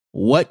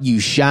What you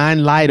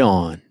shine light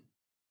on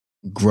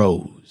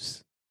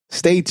grows.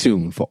 Stay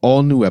tuned for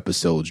all new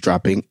episodes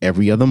dropping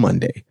every other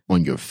Monday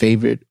on your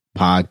favorite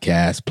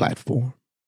podcast platform.